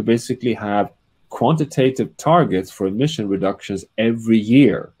to basically have quantitative targets for emission reductions every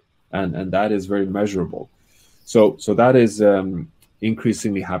year, and that is very measurable. So that is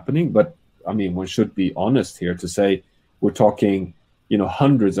increasingly happening. But I mean, one should be honest here to say we're talking,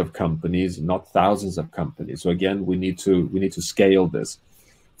 hundreds of companies, not thousands of companies. So again, we need to scale this.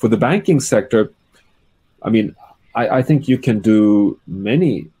 For the banking sector, I mean, I think you can do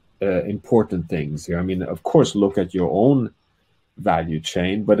many important things here. I mean, of course, look at your own value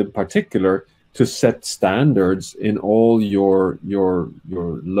chain, but in particular, to set standards in all your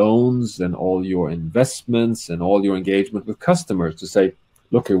loans and all your investments and all your engagement with customers, to say,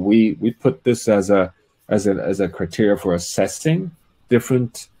 look, we put this as a criteria for assessing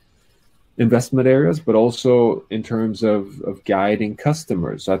different investment areas, but also in terms of guiding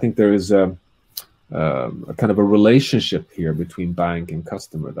customers. So I think there is a kind of a relationship here between bank and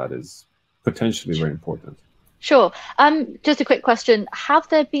customer that is potentially very important. Sure. Just a quick question. Have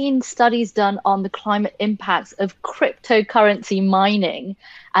there been studies done on the climate impacts of cryptocurrency mining?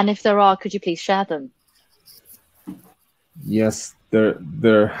 And if there are, could you please share them? Yes,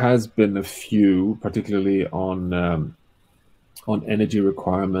 there has been a few, particularly on energy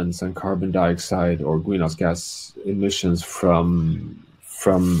requirements and carbon dioxide or greenhouse gas emissions from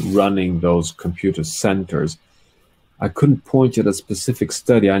running those computer centers. I couldn't point you at a specific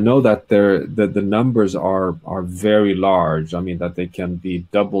study. I know that the numbers are very large. I mean that they can be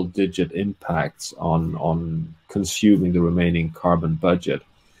double-digit impacts on consuming the remaining carbon budget.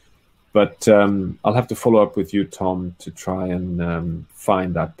 But I'll have to follow up with you, Tom, to try and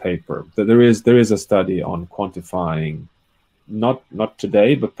find that paper. There is a study on quantifying, not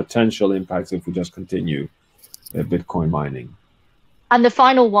today, but potential impacts if we just continue Bitcoin mining. And the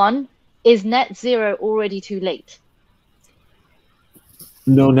final one, is net zero already too late?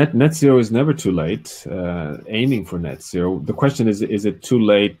 No, net zero is never too late. Aiming for net zero. The question is it too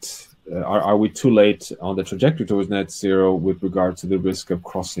late? Are we too late on the trajectory towards net zero with regard to the risk of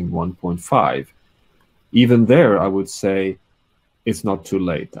crossing 1.5? Even there, I would say it's not too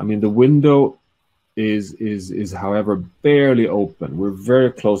late. I mean, the window is however barely open. We're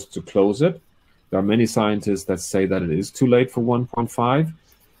very close to close it. There are many scientists that say that it is too late for 1.5,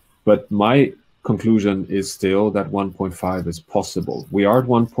 but my conclusion is still that 1.5 is possible. We are at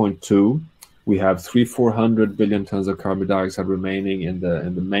 1.2. We have 300-400 billion tons of carbon dioxide remaining in the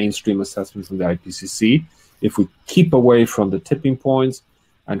mainstream assessment from the IPCC. If we keep away from the tipping points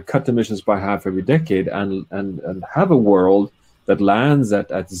and cut emissions by half every decade and have a world that lands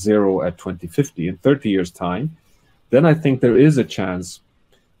at zero at 2050 in 30 years' time, then I think there is a chance.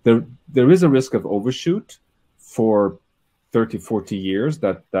 There is a risk of overshoot for 30, 40 years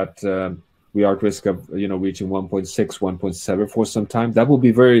that we are at risk of reaching 1.6, 1.7 for some time. That will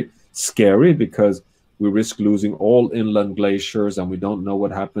be very scary because we risk losing all inland glaciers and we don't know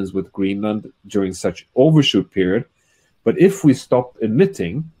what happens with Greenland during such overshoot period. But if we stop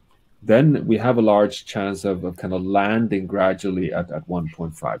emitting, then we have a large chance of kind of landing gradually at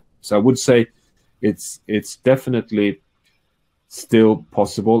 1.5. So I would say it's definitely still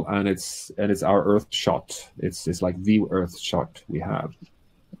possible, and it's our Earth shot. It's like the Earth shot we have.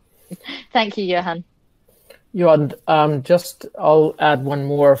 Thank you, Johan. Johan, I'll add one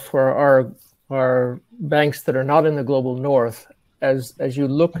more for our banks that are not in the global north. As you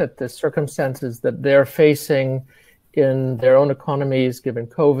look at the circumstances that they're facing in their own economies, given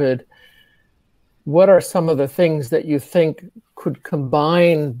COVID, what are some of the things that you think could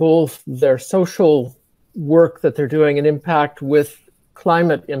combine both their social work that they're doing and impact with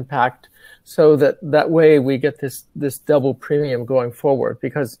climate impact, so that way we get this double premium going forward?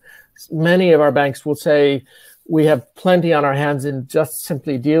 Because many of our banks will say we have plenty on our hands in just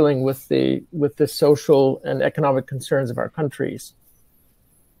simply dealing with the social and economic concerns of our countries.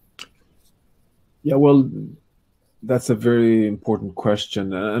 Yeah, well, that's a very important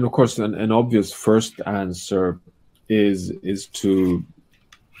question, and of course, an obvious first answer is to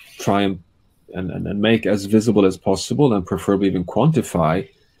try and make as visible as possible, and preferably even quantify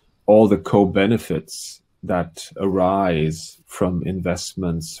all the co-benefits that arise from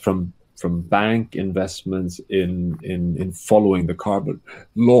investments, from bank investments in following the carbon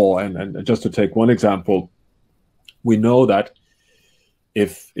law. And just to take one example, we know that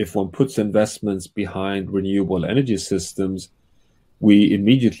if one puts investments behind renewable energy systems, we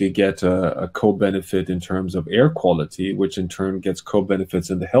immediately get a co-benefit in terms of air quality, which in turn gets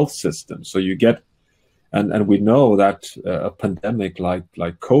co-benefits in the health system. So you get, and we know that a pandemic like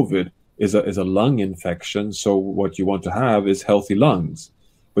COVID is a lung infection. So what you want to have is healthy lungs,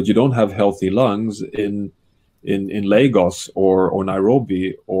 but you don't have healthy lungs in Lagos or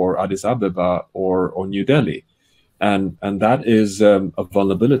Nairobi or Addis Ababa or New Delhi, and that is a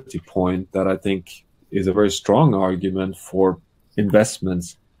vulnerability point that I think is a very strong argument for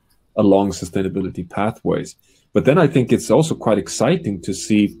investments along sustainability pathways. But then I think it's also quite exciting to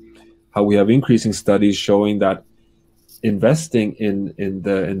see how we have increasing studies showing that investing in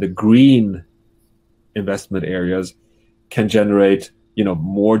the green investment areas can generate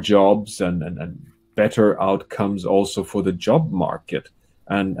more jobs and better outcomes also for the job market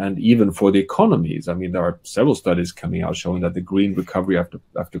and even for the economies. I mean, there are several studies coming out showing that the green recovery after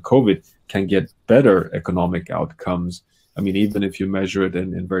COVID can get better economic outcomes. I mean, even if you measure it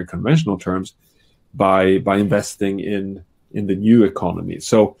in very conventional terms, by investing in the new economy.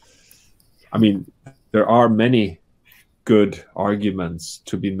 So, I mean, there are many good arguments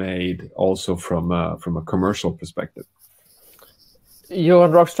to be made also from a commercial perspective.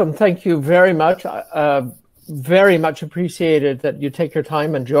 Johan Rockström, thank you very much. Very much appreciated that you take your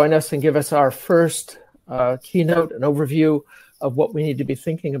time and join us and give us our first keynote and overview of what we need to be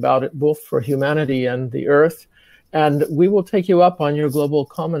thinking about it, both for humanity and the Earth. And we will take you up on your Global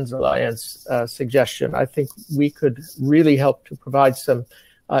Commons Alliance suggestion. I think we could really help to provide some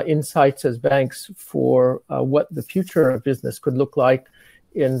insights as banks for what the future of business could look like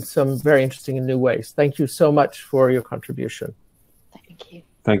in some very interesting and new ways. Thank you so much for your contribution. Thank you.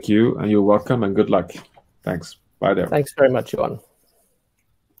 Thank you, and you're welcome, and good luck. Thanks. Bye there. Thanks very much, Johan.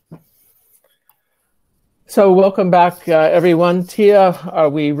 So welcome back, everyone. Tia, are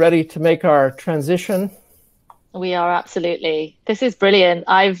we ready to make our transition? We are, absolutely. This is brilliant.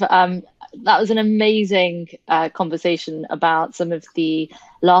 That was an amazing conversation about some of the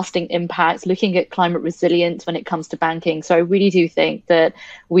lasting impacts, looking at climate resilience when it comes to banking. So I really do think that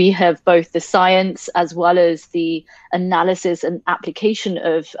we have both the science as well as the analysis and application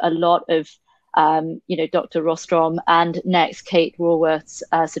of a lot of Dr. Rockström and next Kate Raworth's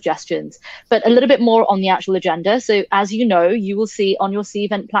suggestions, but a little bit more on the actual agenda. So as you know, you will see on your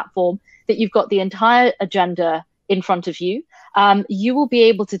C-Event platform that you've got the entire agenda in front of you. You will be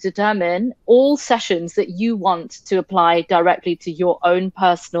able to determine all sessions that you want to apply directly to your own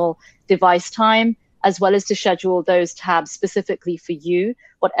personal device time, as well as to schedule those tabs specifically for you,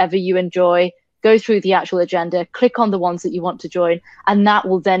 whatever you enjoy. Go through the actual agenda, click on the ones that you want to join, and that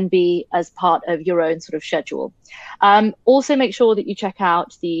will then be as part of your own sort of schedule. Also make sure that you check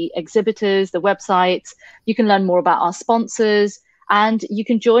out the exhibitors, the websites. You can learn more about our sponsors, and you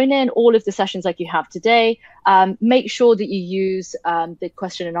can join in all of the sessions like you have today. Make sure that you use the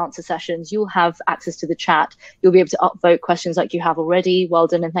question and answer sessions. You'll have access to the chat. You'll be able to upvote questions like you have already. Well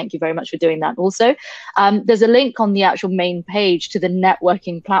done, and thank you very much for doing that also. There's a link on the actual main page to the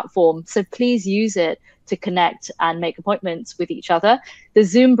networking platform, so please use it to connect and make appointments with each other. The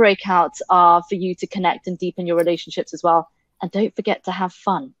Zoom breakouts are for you to connect and deepen your relationships as well. And don't forget to have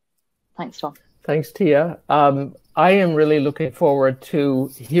fun. Thanks, Tom. Thanks, Tia. I am really looking forward to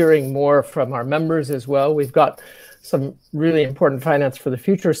hearing more from our members as well. We've got some really important Finance for the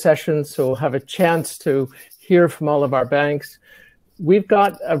Future sessions, so we'll have a chance to hear from all of our banks. We've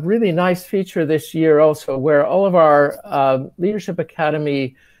got a really nice feature this year also where all of our Leadership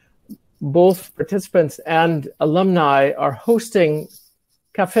Academy, both participants and alumni, are hosting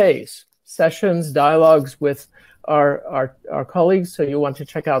cafes, sessions, dialogues with our colleagues, so you'll want to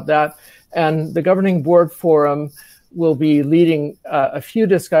check out that. And the Governing Board Forum will be leading a few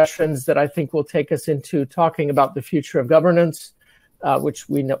discussions that I think will take us into talking about the future of governance, which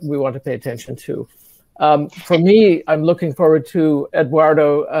we want to pay attention to. For me, I'm looking forward to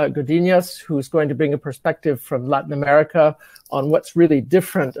Eduardo Godinez, who's going to bring a perspective from Latin America on what's really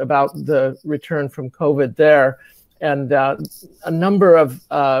different about the return from COVID there. And a number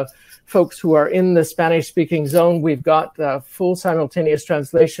of folks who are in the Spanish-speaking zone. We've got full simultaneous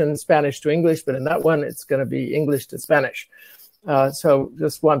translation, Spanish to English, but in that one, it's going to be English to Spanish. So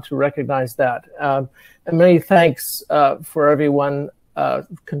just want to recognize that. And many thanks for everyone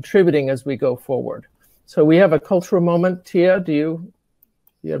contributing as we go forward. So we have a cultural moment. Tia, do you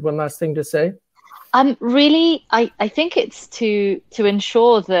have one last thing to say? Really, I think it's to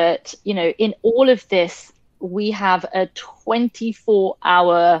ensure that, in all of this, we have a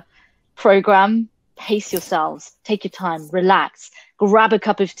 24-hour program. Pace yourselves, take your time, relax, grab a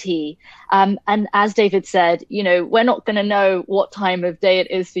cup of tea. And as David said, we're not going to know what time of day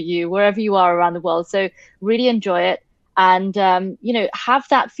it is for you, wherever you are around the world. So really enjoy it and, have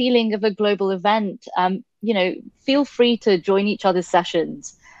that feeling of a global event. Feel free to join each other's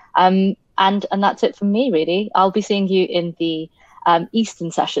sessions. And that's it from me, really. I'll be seeing you in the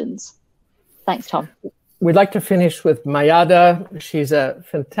Eastern sessions. Thanks, Tom. We'd like to finish with Mayada. She's a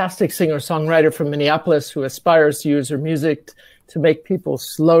fantastic singer-songwriter from Minneapolis who aspires to use her music to make people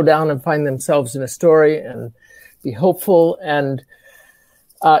slow down and find themselves in a story and be hopeful. And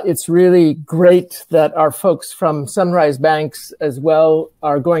it's really great that our folks from Sunrise Banks as well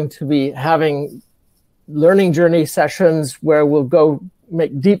are going to be having learning journey sessions where we'll go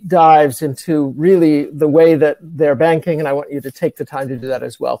make deep dives into really the way that they're banking, and I want you to take the time to do that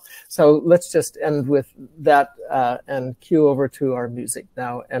as well. So let's just end with that and cue over to our music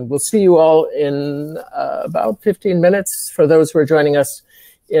now. And we'll see you all in about 15 minutes for those who are joining us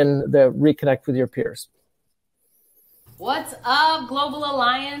in the Reconnect with Your Peers. What's up, Global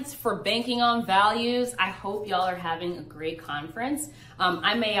Alliance for Banking on Values? I hope y'all are having a great conference.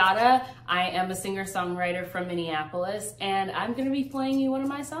 I'm Mayada. I am a singer-songwriter from Minneapolis, and I'm going to be playing you one of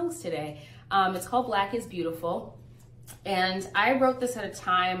my songs today. It's called Black is Beautiful, and I wrote this at a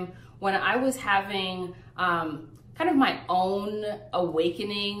time when I was having kind of my own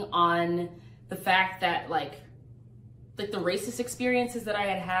awakening on the fact that like the racist experiences that I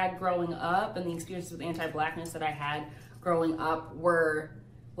had growing up and the experiences with anti-Blackness that I had growing up were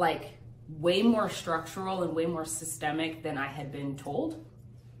like way more structural and way more systemic than I had been told.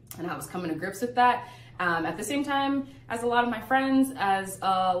 And I was coming to grips with that. At the same time as a lot of my friends, as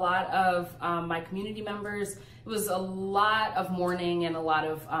a lot of my community members, it was a lot of mourning and a lot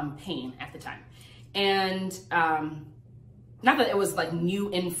of pain at the time. And not that it was like new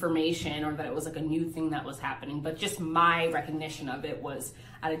information or that it was like a new thing that was happening, but just my recognition of it was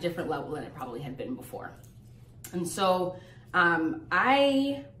at a different level than it probably had been before. And so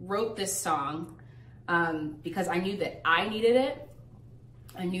I wrote this song because I knew that I needed it.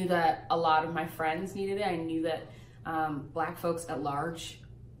 I knew that a lot of my friends needed it. I knew that Black folks at large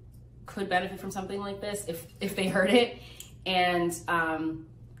could benefit from something like this if they heard it. And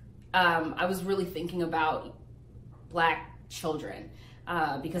I was really thinking about Black children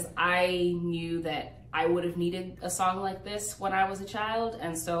because I knew that I would have needed a song like this when I was a child.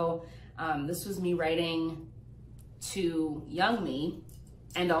 And so this was me writing to young me,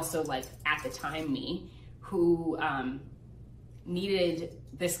 and also like at the time me, who needed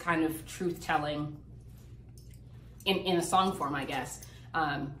this kind of truth telling in a song form, I guess,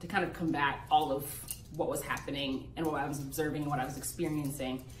 to kind of combat all of what was happening and what I was observing and what I was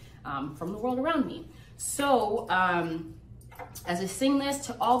experiencing from the world around me. So as I sing this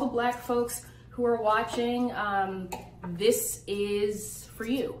to all the Black folks who are watching, this is for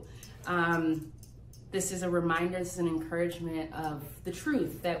you. This is a reminder, this is an encouragement of the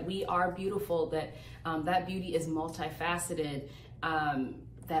truth that we are beautiful, that that beauty is multifaceted,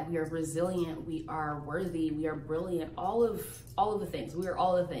 that we are resilient, we are worthy, we are brilliant, all of the things. We are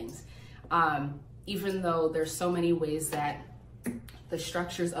all the things. Even though there's so many ways that the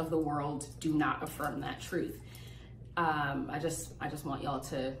structures of the world do not affirm that truth. I just want y'all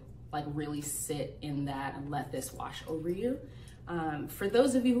to like really sit in that and let this wash over you. For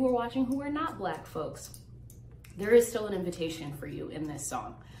those of you who are watching who are not Black folks, there is still an invitation for you in this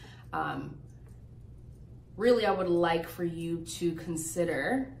song. Really, I would like for you to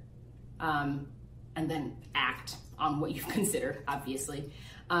consider and then act on what you've considered, obviously,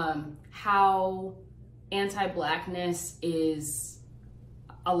 how anti-Blackness is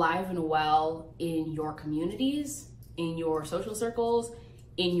alive and well in your communities, in your social circles,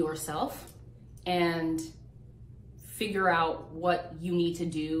 in yourself, and figure out what you need to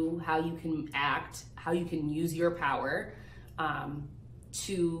do, how you can act, how you can use your power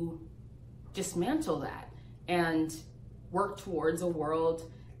to dismantle that and work towards a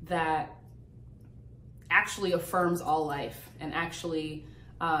world that actually affirms all life and actually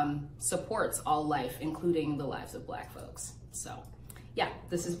supports all life, including the lives of Black folks. So yeah,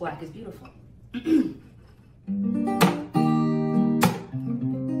 this is Black is Beautiful.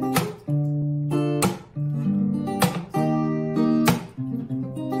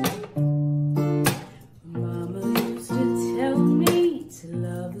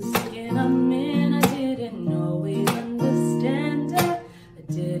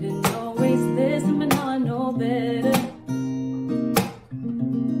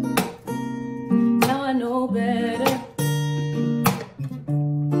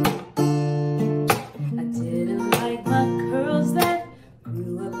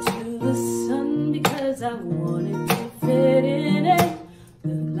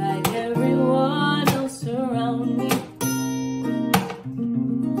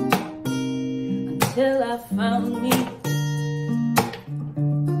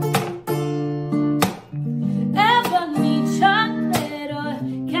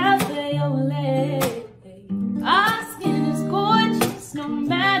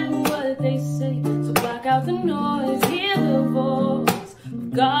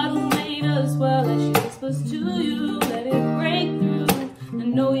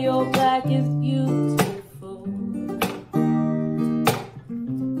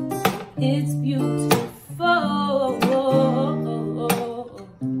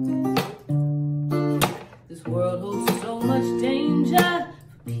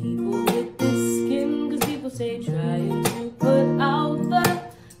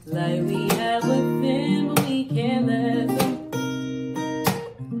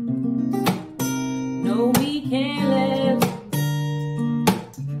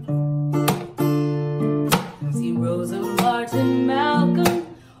 Rosa, Martin, Malcolm,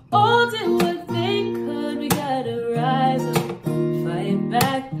 all did what they could.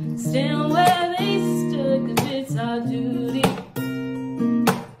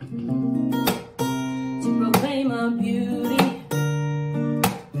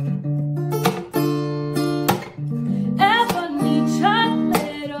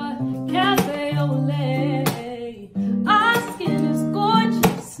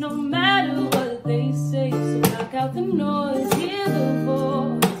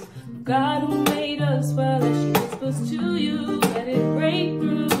 God who made us, well, as she whispers to you, let it break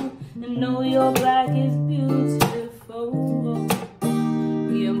through and know your black is beautiful.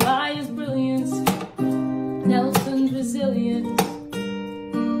 Nehemiah's brilliance, Nelson's resilience,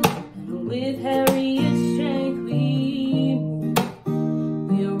 and with Harriet's strength we move.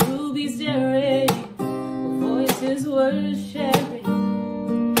 We are Ruby's daring, our voices were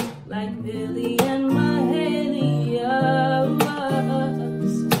sharing, like Billy and Mahalia.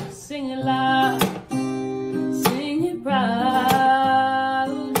 Sing it loud, sing it proud.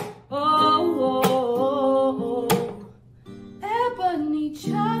 Oh, oh, oh. Ebony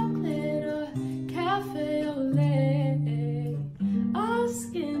chocolate or cafe au lait. Our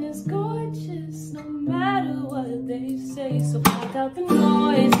skin is gorgeous no matter what they say. So block out the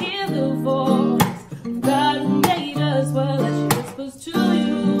noise, hear the voice of God who made us. Well, as she whispers to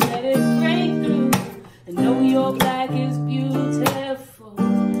you, let it break through and know your black is beautiful.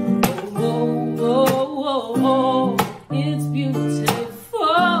 Oh, oh, oh, oh.